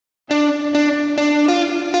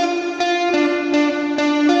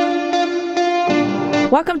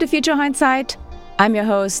Welcome to Future Hindsight. I'm your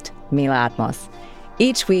host, Mila Atmos.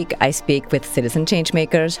 Each week, I speak with citizen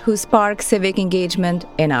changemakers who spark civic engagement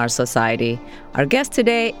in our society. Our guest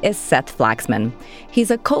today is Seth Flaxman.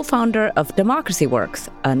 He's a co-founder of Democracy Works,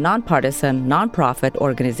 a nonpartisan, nonprofit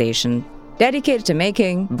organization dedicated to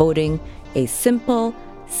making voting a simple,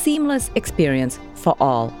 seamless experience for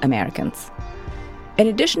all Americans. In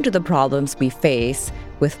addition to the problems we face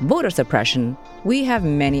with voter suppression, we have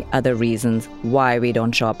many other reasons why we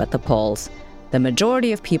don't show up at the polls. The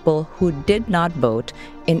majority of people who did not vote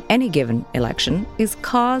in any given election is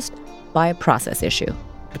caused by a process issue.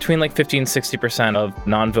 Between 50 and 60% of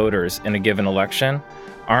non-voters in a given election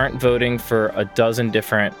aren't voting for a dozen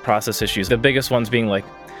different process issues. The biggest ones being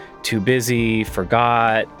too busy,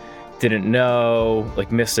 forgot, didn't know,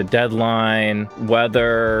 missed a deadline,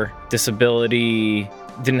 weather, disability,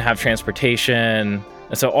 didn't have transportation.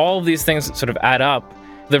 And so all of these things sort of add up.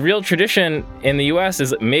 The real tradition in the U.S.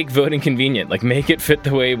 is make voting convenient, make it fit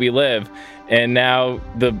the way we live. And now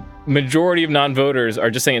the majority of non-voters are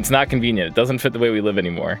just saying it's not convenient. It doesn't fit the way we live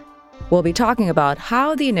anymore. We'll be talking about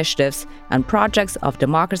how the initiatives and projects of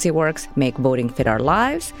Democracy Works make voting fit our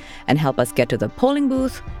lives and help us get to the polling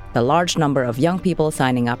booth, the large number of young people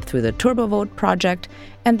signing up through the TurboVote project,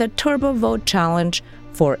 and the TurboVote challenge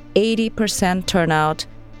for 80% turnout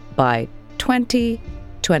by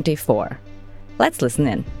 2024. Let's listen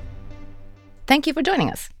in. Thank you for joining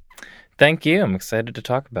us. Thank you. I'm excited to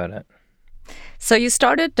talk about it. So you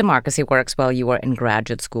started Democracy Works while you were in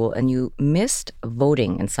graduate school, and you missed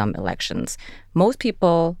voting in some elections. Most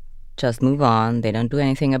people just move on. They don't do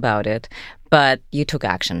anything about it. But you took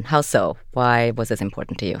action. How so? Why was this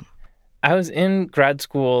important to you? I was in grad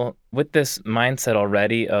school with this mindset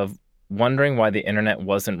already of wondering why the internet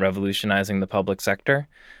wasn't revolutionizing the public sector.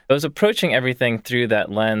 I was approaching everything through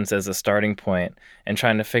that lens as a starting point and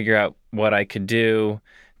trying to figure out what I could do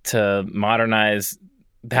to modernize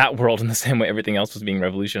that world in the same way everything else was being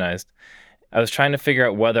revolutionized. I was trying to figure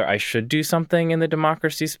out whether I should do something in the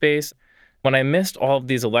democracy space. When I missed all of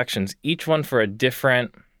these elections, each one for a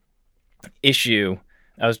different issue,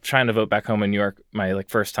 I was trying to vote back home in New York my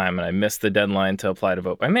first time, and I missed the deadline to apply to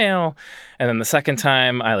vote by mail. And then the second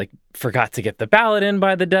time, I forgot to get the ballot in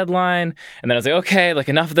by the deadline. And then I was okay,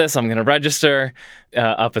 enough of this. I'm going to register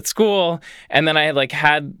up at school. And then I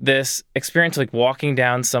had this experience walking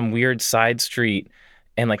down some weird side street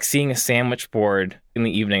and seeing a sandwich board in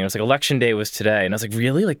the evening. It was election day was today. And I was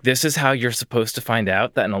really? This is how you're supposed to find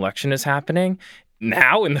out that an election is happening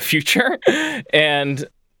now in the future? And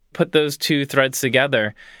put those two threads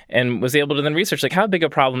together and was able to then research how big a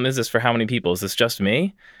problem is this for how many people? Is this just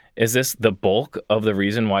me? Is this the bulk of the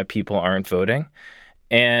reason why people aren't voting?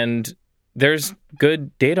 And there's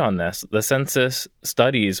good data on this. The census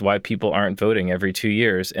studies why people aren't voting every 2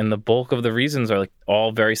 years, and the bulk of the reasons are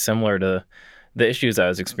all very similar to the issues I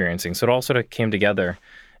was experiencing. So it all sort of came together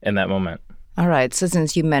in that moment. All right. So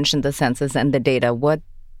since you mentioned the census and the data, what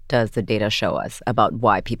does the data show us about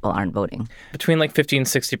why people aren't voting? Between 50 and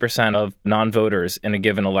 60% of non-voters in a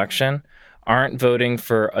given election aren't voting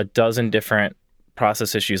for a dozen different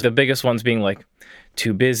process issues. The biggest ones being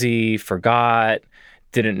too busy, forgot,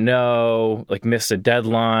 didn't know, missed a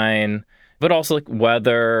deadline, but also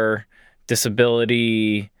weather,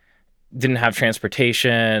 disability, didn't have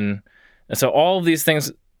transportation. And so all of these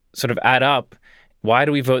things sort of add up. Why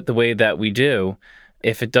do we vote the way that we do?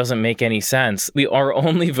 If it doesn't make any sense. We are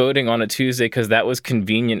only voting on a Tuesday because that was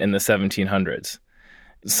convenient in the 1700s.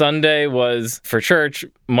 Sunday was for church.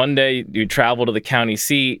 Monday, you'd travel to the county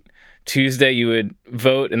seat. Tuesday, you would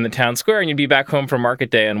vote in the town square, and you'd be back home for market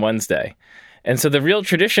day on Wednesday. And so the real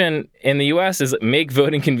tradition in the U.S. is make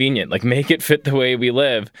voting convenient, make it fit the way we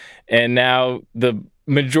live. And now the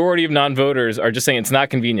majority of non-voters are just saying it's not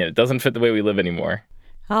convenient. It doesn't fit the way we live anymore.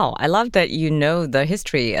 Oh, I love that you know the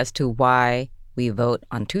history as to why we vote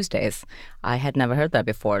on Tuesdays. I had never heard that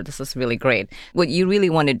before. This is really great. What you really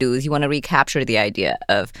want to do is you want to recapture the idea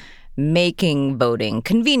of making voting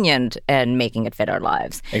convenient and making it fit our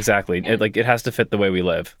lives. Exactly. It has to fit the way we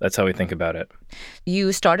live. That's how we think about it.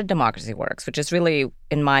 You started Democracy Works, which is really,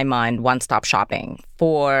 in my mind, one-stop shopping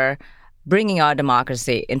for bringing our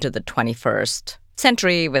democracy into the 21st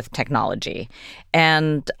century with technology.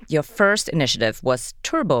 And your first initiative was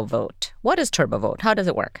TurboVote. What is TurboVote? How does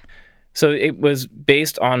it work? So it was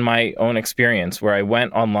based on my own experience where I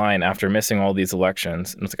went online after missing all these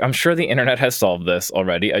elections. And it's I'm sure the internet has solved this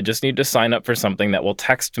already. I just need to sign up for something that will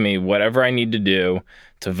text me whatever I need to do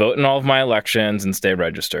to vote in all of my elections and stay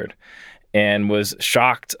registered. And was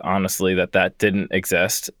shocked, honestly, that that didn't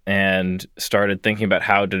exist, and started thinking about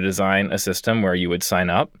how to design a system where you would sign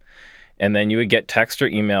up and then you would get text or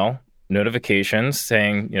email notifications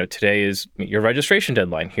saying, today is your registration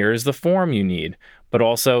deadline. Here's the form you need. But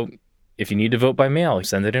also, if you need to vote by mail,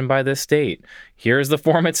 send it in by this date. Here's the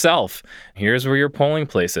form itself. Here's where your polling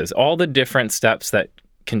place is. All the different steps that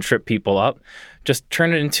can trip people up, just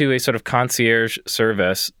turn it into a sort of concierge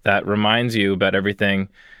service that reminds you about everything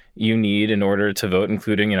you need in order to vote,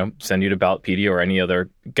 including, send you to Ballotpedia or any other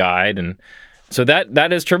guide. And so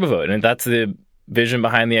that is TurboVote, and that's the vision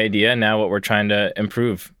behind the idea, and now what we're trying to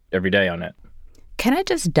improve every day on it. Can I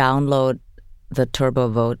just download the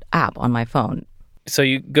TurboVote app on my phone? So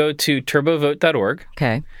you go to turbovote.org.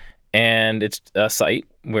 Okay. And it's a site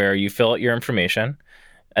where you fill out your information.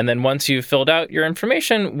 And then once you've filled out your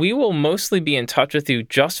information, we will mostly be in touch with you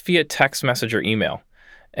just via text message or email.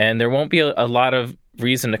 And there won't be a lot of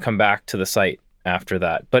reason to come back to the site after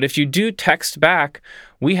that. But if you do text back,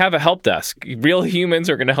 we have a help desk. Real humans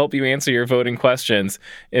are going to help you answer your voting questions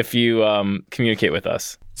if you communicate with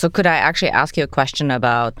us. So could I actually ask you a question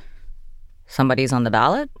about somebody's on the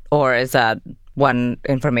ballot? Or is that one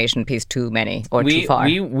information piece too many or too far?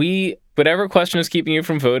 We whatever question is keeping you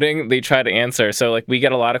from voting, they try to answer. So we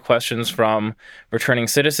get a lot of questions from returning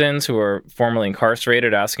citizens who are formerly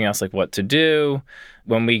incarcerated asking us what to do.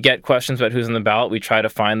 When we get questions about who's on the ballot, we try to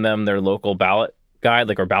find them their local ballot guide,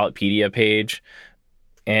 our Ballotpedia page.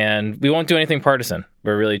 And we won't do anything partisan.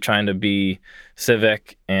 We're really trying to be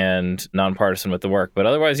civic and nonpartisan with the work. But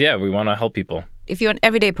otherwise, we want to help people. If you're an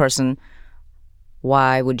everyday person,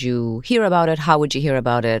 why would you hear about it? How would you hear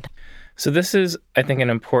about it? So this is, I think,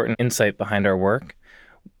 an important insight behind our work.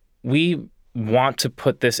 We want to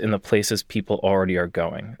put this in the places people already are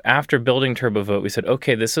going. After building TurboVote, we said,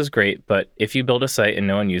 okay, this is great, but if you build a site and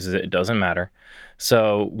no one uses it, it doesn't matter.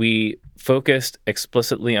 So we focused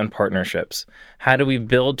explicitly on partnerships. How do we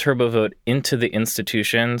build TurboVote into the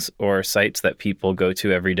institutions or sites that people go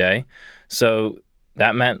to every day? So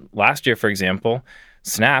that meant last year, for example,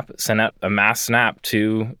 Snap sent out a mass snap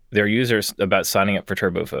to their users about signing up for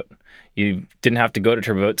TurboVote. You didn't have to go to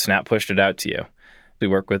TurboVote. Snap pushed it out to you. We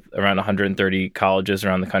work with around 130 colleges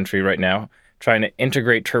around the country right now, trying to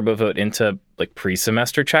integrate TurboVote into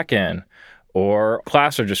pre-semester check-in or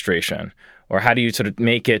class registration, or how do you sort of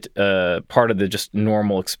make it part of the just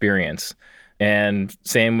normal experience. And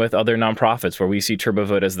same with other nonprofits where we see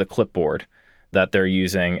TurboVote as the clipboard that they're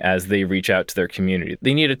using as they reach out to their community.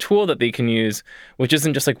 They need a tool that they can use, which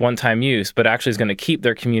isn't just one-time use, but actually is going to keep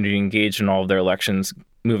their community engaged in all of their elections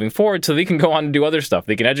moving forward so they can go on and do other stuff.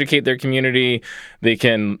 They can educate their community. They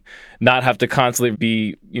can not have to constantly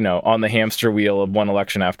be, on the hamster wheel of one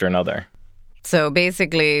election after another. So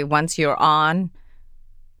basically, once you're on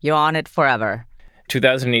it forever.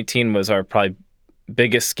 2018 was our probably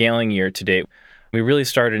biggest scaling year to date. We really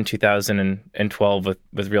started in 2012 with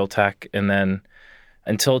Realtek, and then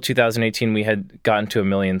until 2018, we had gotten to 1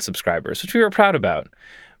 million subscribers, which we were proud about.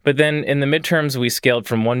 But then in the midterms, we scaled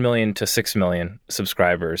from 1 million to 6 million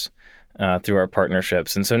subscribers through our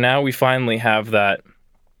partnerships. And so now we finally have that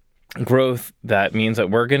growth that means that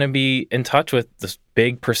we're going to be in touch with the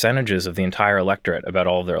big percentages of the entire electorate about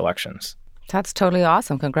all of their elections. That's totally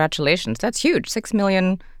awesome. Congratulations. That's huge. 6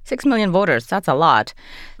 million voters. That's a lot.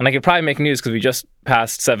 And I could probably make news because we just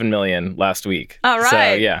passed 7 million last week. All right.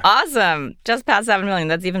 So, yeah. Awesome. Just past 7 million.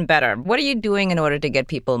 That's even better. What are you doing in order to get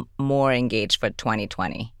people more engaged for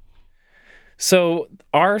 2020? So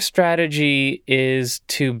our strategy is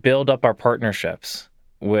to build up our partnerships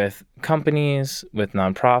with companies, with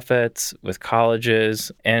nonprofits, with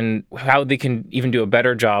colleges, and how they can even do a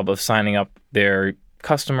better job of signing up their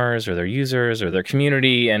customers or their users or their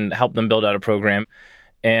community and help them build out a program.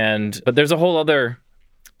 But there's a whole other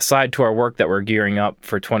side to our work that we're gearing up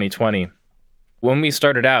for 2020. When we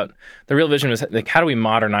started out, the real vision was how do we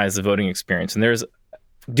modernize the voting experience? And there's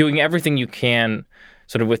doing everything you can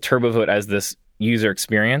sort of with TurboVote as this user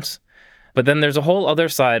experience. But then there's a whole other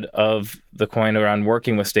side of the coin around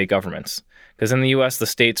working with state governments. Because in the US, the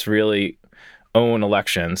states really own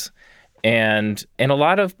elections. And in a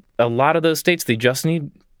lot of those states, they just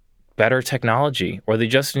need better technology, or they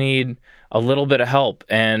just need a little bit of help,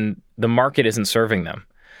 and the market isn't serving them.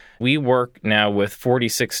 We work now with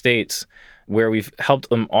 46 states where we've helped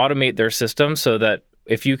them automate their system so that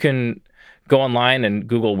if you can go online and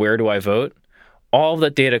Google "where do I vote," all of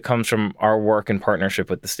that data comes from our work in partnership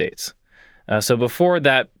with the states. So before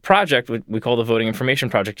that project, we call the Voting Information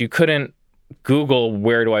Project, you couldn't Google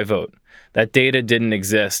 "where do I vote." That data didn't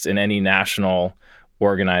exist in any national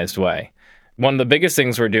organized way. One of the biggest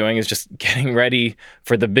things we're doing is just getting ready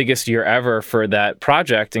for the biggest year ever for that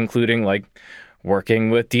project, including working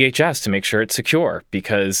with DHS to make sure it's secure,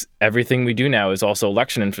 because everything we do now is also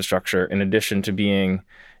election infrastructure in addition to being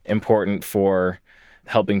important for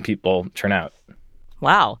helping people turn out.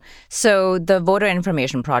 Wow. So the Voter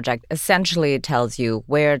Information Project essentially tells you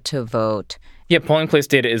where to vote. Yeah, polling place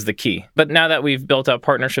data is the key. But now that we've built out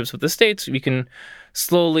partnerships with the states, we can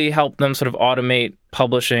slowly help them sort of automate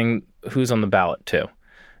publishing who's on the ballot too.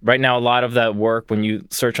 Right now, a lot of that work, when you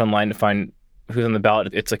search online to find who's on the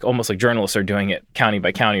ballot, it's like almost like journalists are doing it county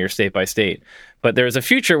by county or state by state. But there's a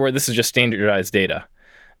future where this is just standardized data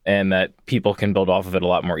and that people can build off of it a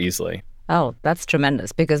lot more easily. Oh, that's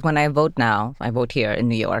tremendous. Because when I vote now, I vote here in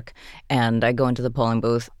New York, and I go into the polling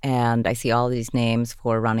booth and I see all these names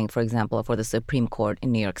for running, for example, for the Supreme Court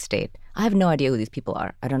in New York State. I have no idea who these people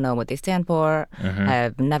are. I don't know what they stand for.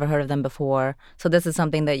 I've never heard of them before. So this is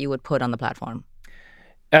something that you would put on the platform.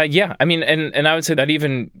 Yeah, I mean, and I would say that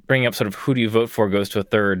even bringing up sort of who do you vote for goes to a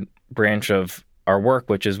third branch of our work,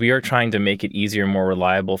 which is we are trying to make it easier and more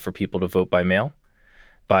reliable for people to vote by mail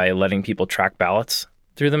by letting people track ballots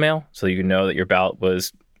through the mail so you can know that your ballot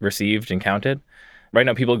was received and counted. Right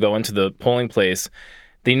now, people go into the polling place,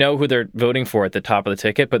 they know who they're voting for at the top of the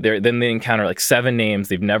ticket, but then they encounter like 7 names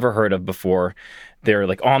they've never heard of before. They're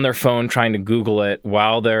like on their phone trying to Google it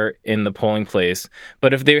while they're in the polling place.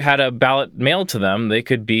 But if they had a ballot mailed to them, they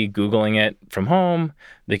could be Googling it from home.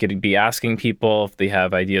 They could be asking people if they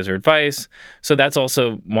have ideas or advice. So that's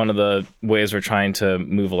also one of the ways we're trying to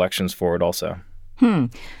move elections forward also.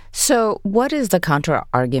 So what is the counter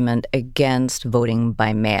argument against voting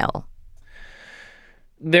by mail?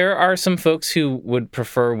 There are some folks who would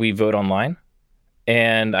prefer we vote online.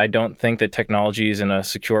 And I don't think that technology is in a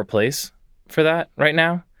secure place for that right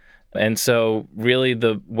now. And so really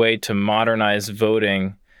the way to modernize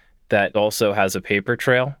voting that also has a paper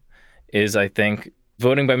trail is, I think,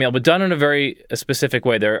 voting by mail, but done in a very specific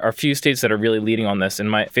way. There are a few states that are really leading on this.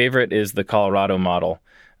 And my favorite is the Colorado model,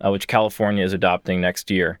 which California is adopting next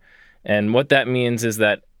year. And what that means is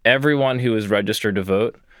that everyone who is registered to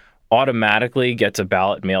vote automatically gets a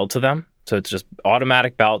ballot mailed to them. So it's just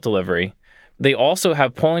automatic ballot delivery. They also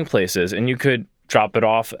have polling places, and you could drop it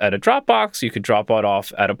off at a drop box. You could drop it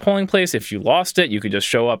off at a polling place. If you lost it, you could just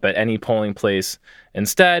show up at any polling place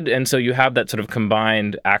instead. And so you have that sort of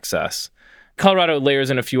combined access. Colorado layers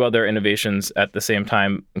in a few other innovations at the same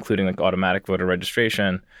time, including like automatic voter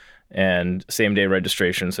registration and same-day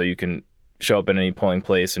registration, so you can show up at any polling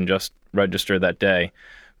place and just register that day.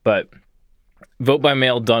 But vote by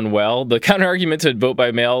mail done well, the counter-argument to vote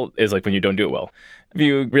by mail is like when you don't do it well. If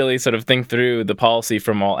you really sort of think through the policy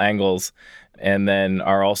from all angles and then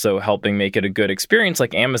are also helping make it a good experience,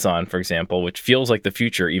 like Amazon, for example, which feels like the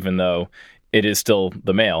future, even though it is still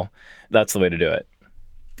the mail, that's the way to do it.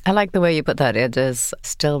 I like the way you put that. It is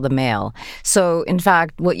still the mail. So, in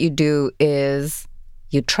fact, what you do is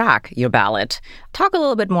you track your ballot. Talk a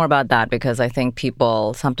little bit more about that, because I think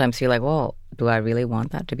people sometimes feel like, well, do I really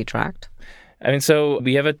want that to be tracked? I mean, so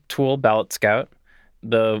we have a tool, Ballot Scout.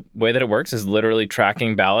 The way that it works is literally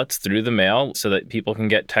tracking ballots through the mail so that people can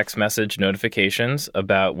get text message notifications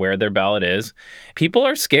about where their ballot is. People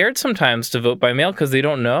are scared sometimes to vote by mail because they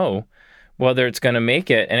don't know whether it's going to make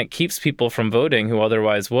it, and it keeps people from voting who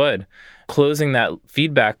otherwise would. Closing that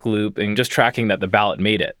feedback loop and just tracking that the ballot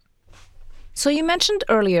made it. So you mentioned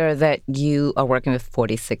earlier that you are working with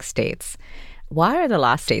 46 states. Why are the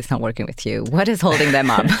last states not working with you? What is holding them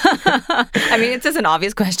up? I mean, it's just an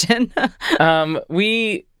obvious question. They're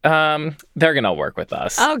going to work with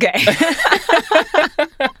us. Okay.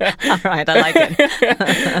 All right. I like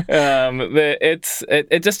it.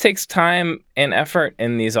 It just takes time and effort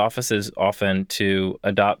in these offices often to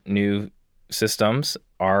adopt new systems.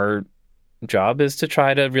 Our job is to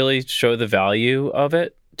try to really show the value of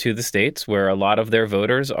it to the states where a lot of their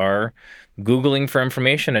voters are Googling for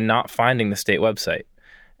information and not finding the state website.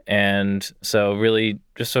 And so really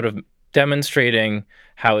just sort of demonstrating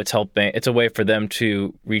how it's helping. It's a way for them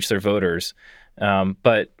to reach their voters.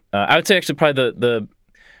 But I would say actually probably the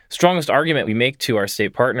strongest argument we make to our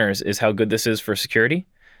state partners is how good this is for security.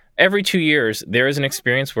 Every 2 years, there is an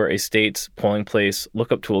experience where a state's polling place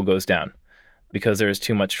lookup tool goes down because there is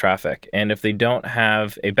too much traffic. And if they don't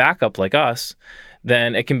have a backup like us,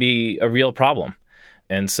 then it can be a real problem.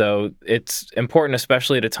 And so it's important,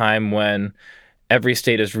 especially at a time when every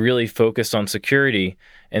state is really focused on security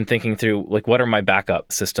and thinking through, like, what are my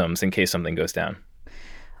backup systems in case something goes down?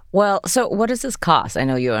 Well, so what does this cost? I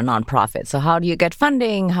know you're a nonprofit. So how do you get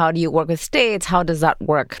funding? How do you work with states? How does that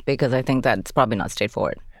work? Because I think that's probably not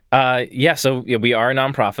straightforward. So we are a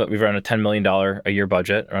nonprofit. We run a $10 million a year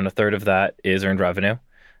budget. Around a third of that is earned revenue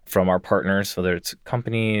from our partners, whether it's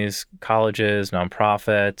companies, colleges,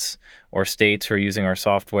 nonprofits, or states who are using our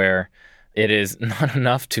software. It is not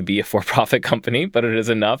enough to be a for-profit company, but it is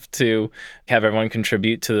enough to have everyone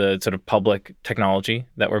contribute to the sort of public technology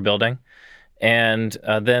that we're building. And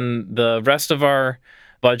then the rest of our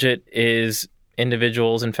budget is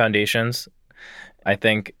individuals and foundations. I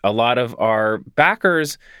think a lot of our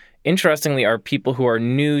backers, interestingly, are people who are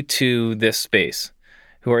new to this space,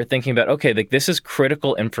 who are thinking about, okay, like this is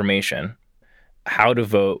critical information, how to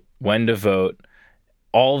vote, when to vote,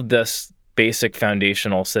 all of this basic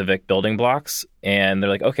foundational civic building blocks. And they're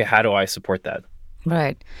like, okay, how do I support that?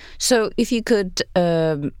 Right. So if you could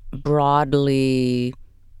broadly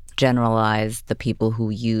generalize the people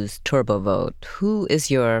who use TurboVote, who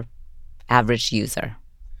is your average user?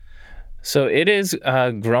 So it is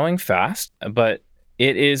growing fast, but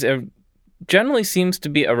it is generally seems to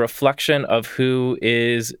be a reflection of who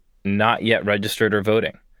is not yet registered or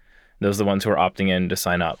voting. Those are the ones who are opting in to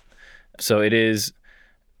sign up. So it is,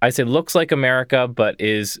 I say, looks like America, but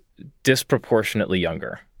is disproportionately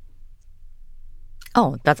younger.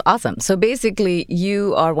 Oh, that's awesome. So basically,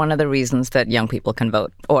 you are one of the reasons that young people can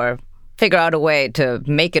vote or figure out a way to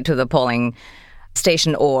make it to the polling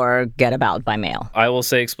station or get a ballot by mail. I will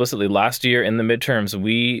say explicitly, last year in the midterms,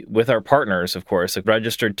 we, with our partners, of course,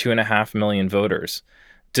 registered 2.5 million voters,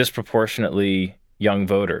 disproportionately young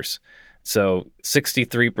voters. So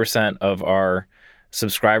 63% of our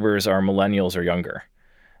subscribers are millennials or younger.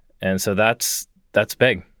 And so that's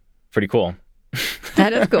big. Pretty cool.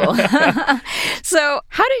 That is cool. So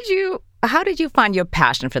how did you find your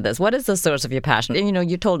passion for this? What is the source of your passion? And,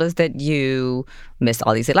 you told us that you missed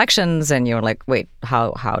all these elections and you're like, wait,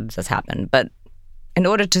 how does this happen? But in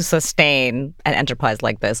order to sustain an enterprise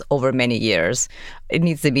like this over many years, it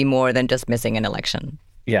needs to be more than just missing an election.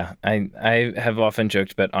 Yeah, I have often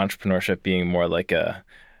joked about entrepreneurship being more like a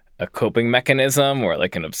coping mechanism or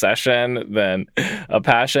like an obsession than a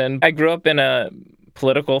passion. I grew up in a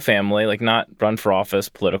political family, like not run for office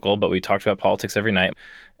political, but we talked about politics every night.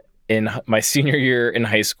 In my senior year in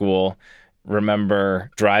high school,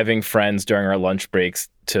 remember driving friends during our lunch breaks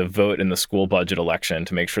to vote in the school budget election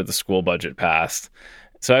to make sure the school budget passed.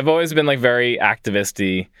 So I've always been like very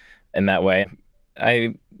activist-y in that way.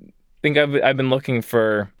 I think I've been looking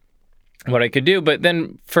for what I could do. But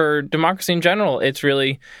then for democracy in general, it's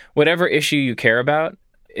really whatever issue you care about,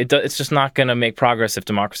 it's just not going to make progress if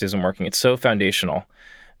democracy isn't working. It's so foundational.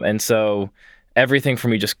 And so everything for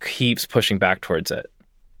me just keeps pushing back towards it.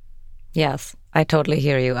 Yes, I totally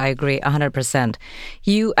hear you. I agree 100%.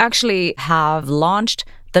 You actually have launched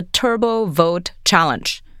the TurboVote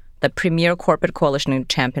Challenge, the premier corporate coalition in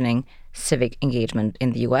championing civic engagement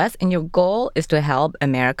in the U.S. And your goal is to help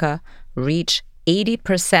America reach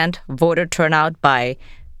 80% voter turnout by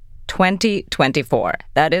 2024.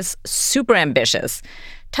 That is super ambitious.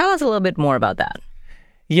 Tell us a little bit more about that.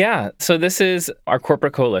 Yeah, so this is our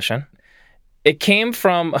corporate coalition. It came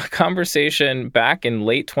from a conversation back in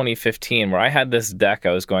late 2015 where I had this deck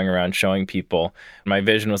I was going around showing people. My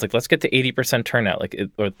vision was like, let's get to 80% turnout,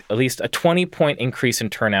 or at least a 20-point increase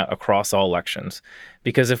in turnout across all elections.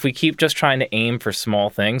 Because if we keep just trying to aim for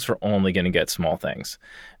small things, we're only going to get small things.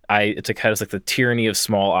 It's like the tyranny of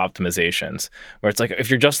small optimizations, where it's like,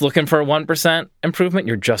 if you're just looking for a 1% improvement,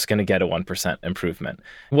 you're just going to get a 1% improvement.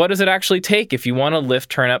 What does it actually take if you want to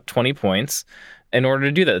lift turnout 20 points? In order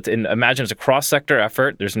to do that, imagine it's a cross-sector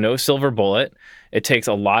effort. There's no silver bullet. It takes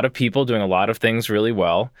a lot of people doing a lot of things really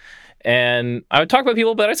well. And I would talk about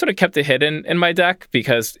people, but I sort of kept it hidden in my deck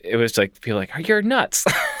because it was like, people like, oh, you're nuts.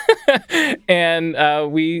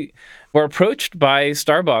 And we were approached by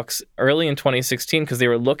Starbucks early in 2016 because they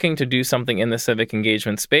were looking to do something in the civic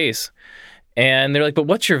engagement space. And they're like, but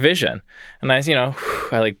what's your vision? And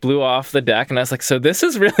I blew off the deck and I was like, so this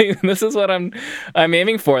is what I'm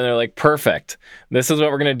aiming for. And they're like, perfect. This is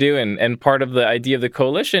what we're going to do. And part of the idea of the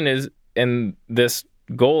coalition is, in this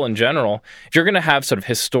goal in general, if you're going to have sort of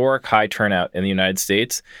historic high turnout in the United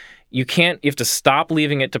States, you have to stop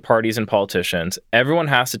leaving it to parties and politicians. Everyone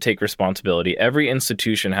has to take responsibility. Every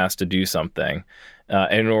institution has to do something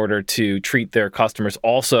in order to treat their customers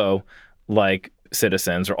also like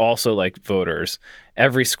citizens or also like voters.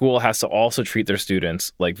 Every school has to also treat their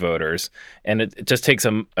students like voters. And it just takes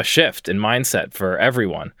a shift in mindset for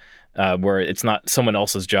everyone where it's not someone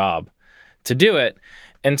else's job to do it.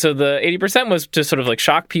 And so the 80% was to sort of like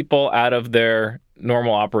shock people out of their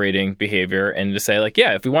normal operating behavior and to say like,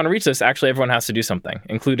 yeah, if we want to reach this, actually everyone has to do something,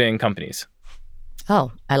 including companies.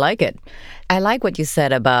 Oh, I like it. I like what you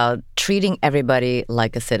said about treating everybody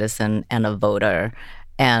like a citizen and a voter.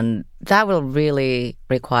 And that will really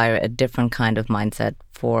require a different kind of mindset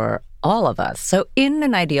for all of us. So in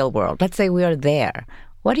an ideal world, let's say we are there.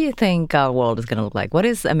 What do you think our world is going to look like? What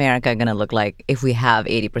is America going to look like if we have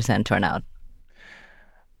 80% turnout?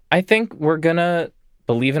 I think we're going to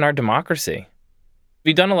believe in our democracy.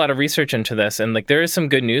 We've done a lot of research into this, and there is some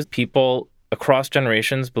good news. People across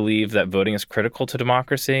generations believe that voting is critical to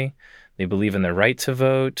democracy. They believe in their right to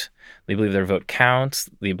vote. They believe their vote counts.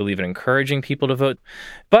 They believe in encouraging people to vote.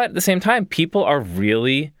 But at the same time, people are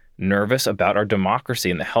really nervous about our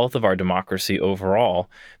democracy and the health of our democracy overall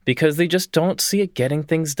because they just don't see it getting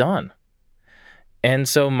things done. And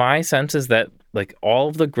so my sense is that all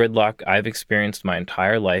of the gridlock I've experienced my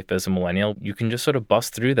entire life as a millennial, you can just sort of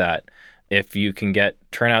bust through that if you can get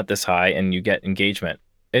turnout this high and you get engagement.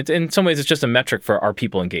 In some ways, it's just a metric for are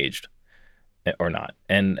people engaged or not.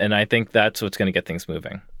 And I think that's what's going to get things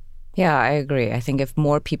moving. Yeah, I agree. I think if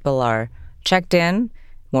more people are checked in,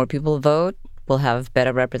 more people vote, we'll have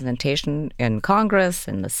better representation in Congress,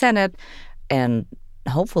 in the Senate, and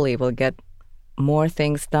hopefully we'll get more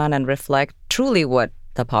things done and reflect truly what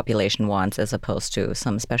the population wants as opposed to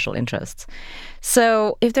some special interests.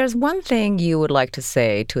 So if there's one thing you would like to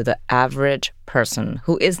say to the average person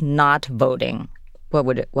who is not voting, what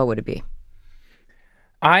would it be?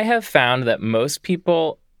 I have found that most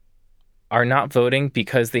people are not voting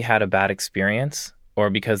because they had a bad experience or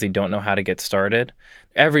because they don't know how to get started.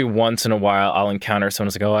 Every once in a while, I'll encounter someone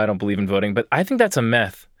who's like, oh, I don't believe in voting. But I think that's a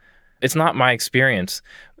myth. It's not my experience.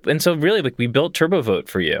 And so really, we built TurboVote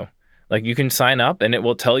for you. You can sign up and it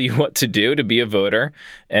will tell you what to do to be a voter,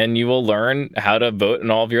 and you will learn how to vote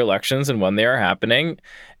in all of your elections and when they are happening.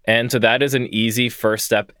 And so that is an easy first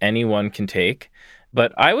step anyone can take.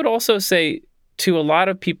 But I would also say to a lot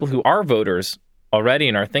of people who are voters already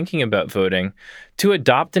and are thinking about voting, to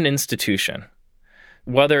adopt an institution,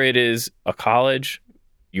 whether it is a college,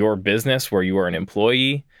 your business where you are an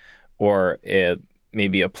employee, or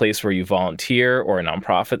maybe a place where you volunteer or a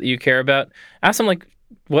nonprofit that you care about. Ask them,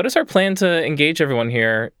 what is our plan to engage everyone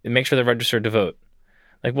here and make sure they're registered to vote?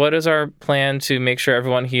 What is our plan to make sure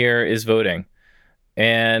everyone here is voting?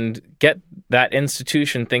 And get that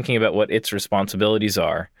institution thinking about what its responsibilities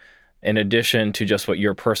are in addition to just what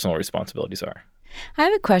your personal responsibilities are. I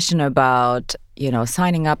have a question about,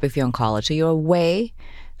 signing up if you're in college. So you're away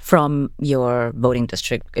from your voting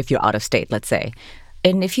district if you're out of state, let's say.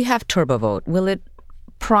 And if you have TurboVote, will it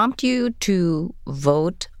prompt you to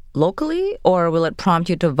vote locally, or will it prompt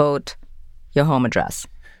you to vote your home address?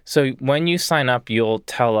 So when you sign up, you'll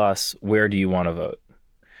tell us, where do you want to vote?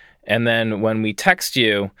 And then when we text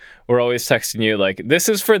you, we're always texting you this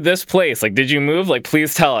is for this place. Did you move?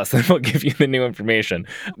 Please tell us, and we'll give you the new information.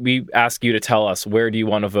 We ask you to tell us, where do you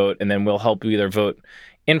want to vote? And then we'll help you either vote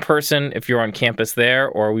in person if you're on campus there,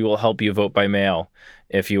 or we will help you vote by mail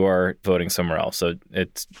if you are voting somewhere else. So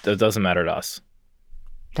it doesn't matter to us.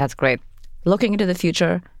 That's great. Looking into the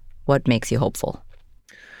future, what makes you hopeful?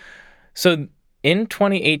 So in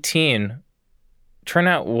 2018,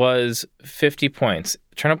 turnout was 50 points.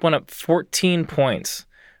 Turnout went up 14 points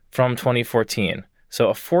from 2014. So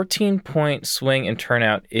a 14-point swing in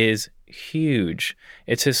turnout is huge.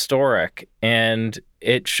 It's historic, and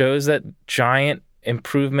it shows that giant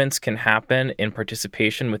improvements can happen in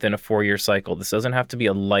participation within a 4-year cycle. This doesn't have to be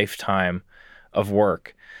a lifetime of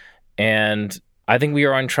work. And I think we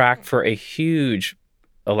are on track for a huge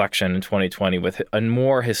election in 2020 with a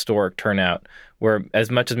more historic turnout, where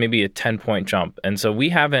as much as maybe a 10-point jump. And so we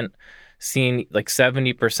haven't seen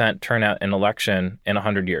 70% turnout in election in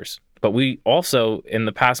 100 years. But we also, in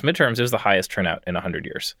the past midterms, it was the highest turnout in 100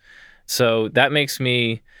 years. So that makes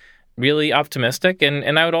me really optimistic.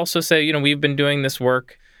 And I would also say, we've been doing this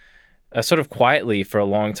work sort of quietly for a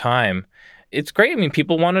long time. It's great. I mean,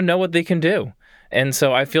 people want to know what they can do. And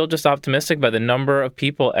so I feel just optimistic by the number of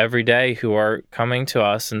people every day who are coming to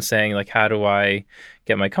us and saying, how do I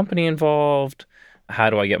get my company involved?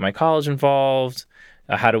 How do I get my college involved?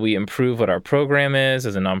 How do we improve what our program is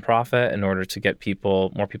as a nonprofit in order to get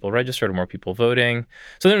more people registered or more people voting?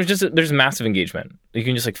 So there's massive engagement. You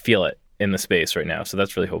can just feel it in the space right now. So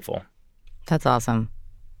that's really hopeful. That's awesome.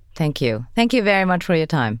 Thank you. Thank you very much for your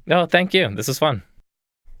time. No, thank you. This is fun.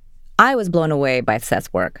 I was blown away by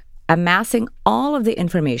Seth's work, amassing all of the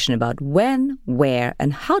information about when, where,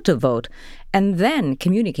 and how to vote, and then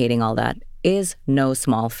communicating all that is no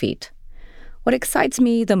small feat. What excites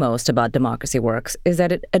me the most about Democracy Works is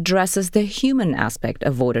that it addresses the human aspect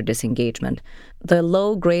of voter disengagement, the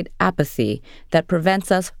low-grade apathy that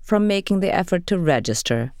prevents us from making the effort to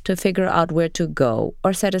register, to figure out where to go,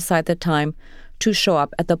 or set aside the time to show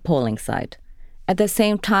up at the polling site. At the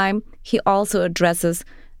same time, he also addresses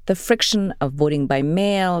the friction of voting by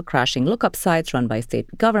mail, crashing lookup sites run by state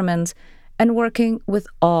governments, and working with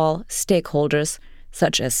all stakeholders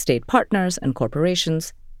such as state partners and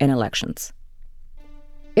corporations, in elections.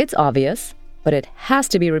 It's obvious, but it has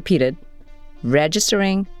to be repeated.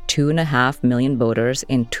 Registering 2.5 million voters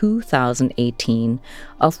in 2018,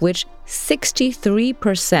 of which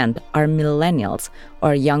 63% are millennials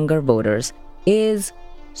or younger voters, is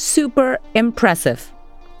super impressive.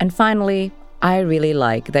 And finally, I really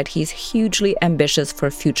like that he's hugely ambitious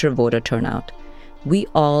for future voter turnout. We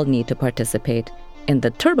all need to participate in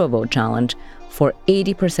the Turbo Vote Challenge for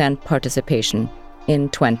 80% participation in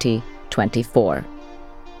 2024.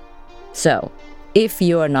 So, if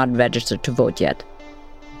you are not registered to vote yet,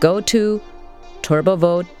 go to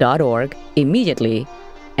turbovote.org immediately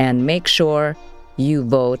and make sure you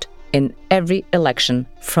vote in every election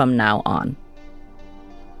from now on.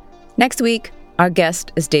 Next week, our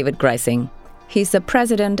guest is David Greising. He's the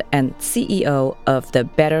president and CEO of the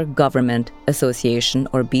Better Government Association,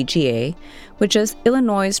 or BGA, which is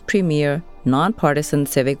Illinois' premier nonpartisan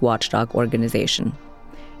civic watchdog organization.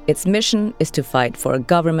 Its mission is to fight for a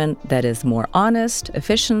government that is more honest,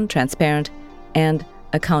 efficient, transparent, and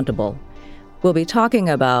accountable. We'll be talking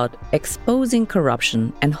about exposing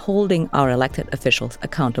corruption and holding our elected officials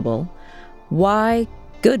accountable, why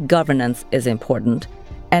good governance is important,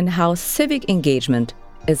 and how civic engagement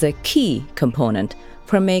is a key component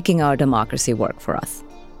for making our democracy work for us.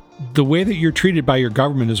 The way that you're treated by your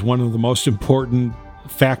government is one of the most important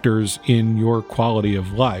factors in your quality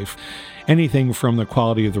of life. Anything from the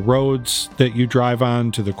quality of the roads that you drive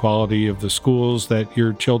on to the quality of the schools that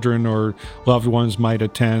your children or loved ones might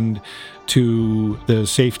attend, to the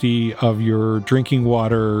safety of your drinking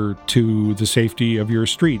water, to the safety of your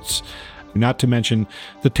streets, not to mention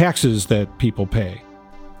the taxes that people pay.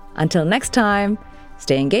 Until next time,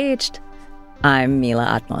 stay engaged. I'm Mila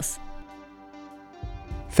Atmos.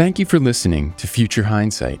 Thank you for listening to Future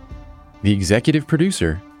Hindsight. The executive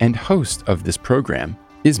producer and host of this program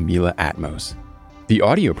is Mila Atmos. The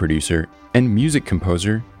audio producer and music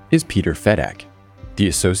composer is Peter Fedak. The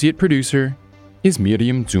associate producer is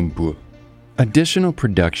Miriam Zumbul. Additional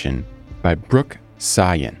production by Brooke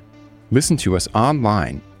Sayan. Listen to us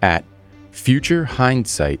online at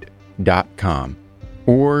futurehindsight.com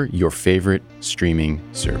or your favorite streaming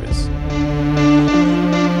service.